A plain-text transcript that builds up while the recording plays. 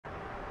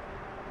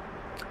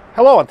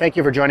Hello and thank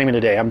you for joining me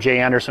today. I'm Jay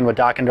Anderson with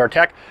Dock Door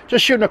Tec.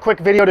 Just shooting a quick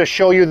video to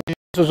show you the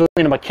differences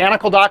between a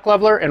mechanical dock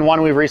leveler and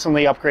one we've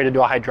recently upgraded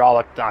to a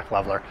hydraulic dock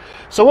leveler.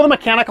 So with a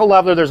mechanical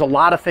leveler, there's a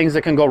lot of things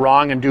that can go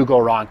wrong and do go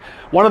wrong.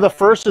 One of the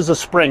first is a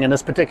spring, and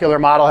this particular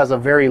model has a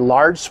very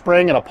large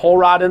spring and a pull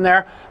rod in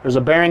there. There's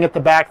a bearing at the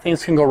back.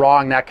 Things can go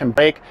wrong, that can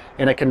break,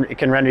 and it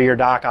can render your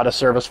dock out of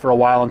service for a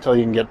while until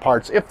you can get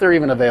parts, if they're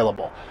even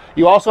available.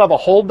 You also have a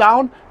hold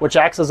down, which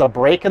acts as a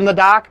brake in the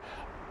dock.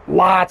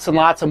 Lots and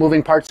lots of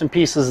moving parts and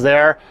pieces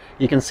there.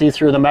 You can see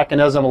through the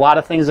mechanism a lot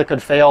of things that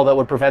could fail that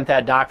would prevent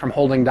that dock from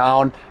holding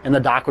down, and the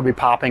dock would be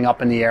popping up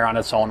in the air on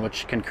its own,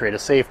 which can create a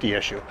safety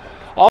issue.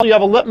 Also, you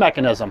have a lip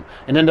mechanism,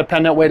 an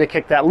independent way to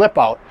kick that lip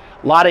out.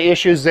 A lot of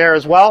issues there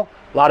as well.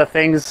 A lot of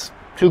things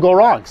to go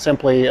wrong,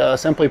 simply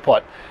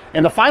put.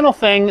 And the final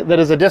thing that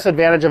is a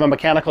disadvantage of a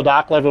mechanical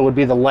dock leveler would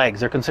be the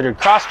legs. They're considered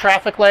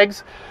cross-traffic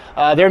legs.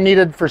 They're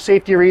needed for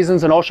safety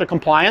reasons and OSHA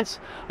compliance,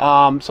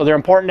 so they're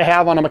important to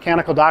have on a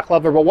mechanical dock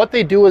leveler. But what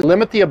they do is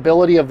limit the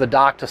ability of the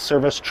dock to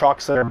service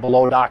trucks that are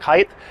below dock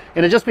height,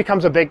 and it just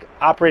becomes a big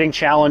operating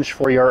challenge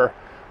for your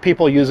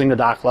people using the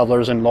dock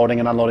levelers and loading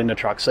and unloading the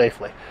truck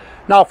safely.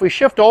 Now, if we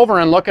shift over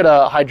and look at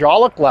a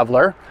hydraulic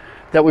leveler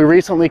that we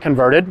recently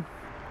converted,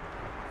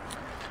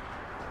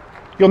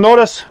 you'll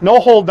notice no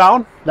hold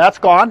down, that's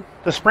gone.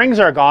 The springs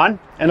are gone,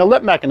 and the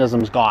lip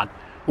mechanism's gone.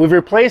 We've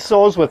replaced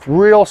those with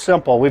real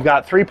simple. We've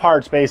got three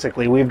parts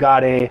basically. We've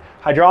got a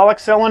hydraulic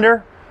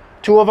cylinder,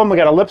 two of them. We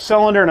got a lip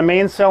cylinder and a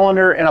main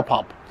cylinder and a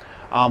pump.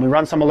 We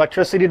run some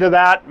electricity to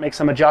that, make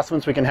some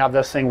adjustments. We can have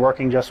this thing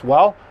working just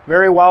well,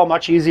 very well,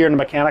 much easier than a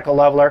mechanical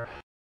leveler.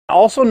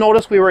 Also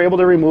notice we were able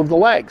to remove the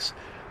legs.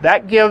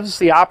 That gives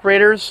the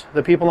operators,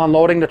 the people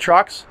unloading the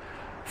trucks,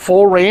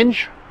 full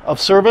range of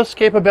service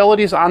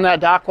capabilities on that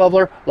dock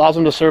leveler, allows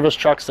them to service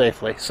trucks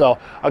safely. So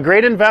a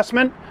great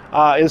investment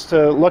is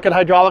to look at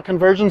hydraulic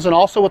conversions, and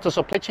also with the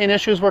supply chain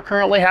issues we're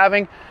currently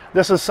having,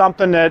 this is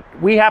something that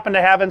we happen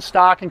to have in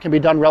stock and can be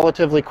done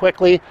relatively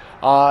quickly,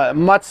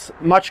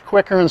 much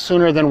quicker and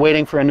sooner than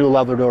waiting for a new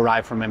leveler to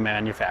arrive from a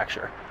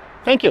manufacturer.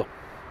 Thank you.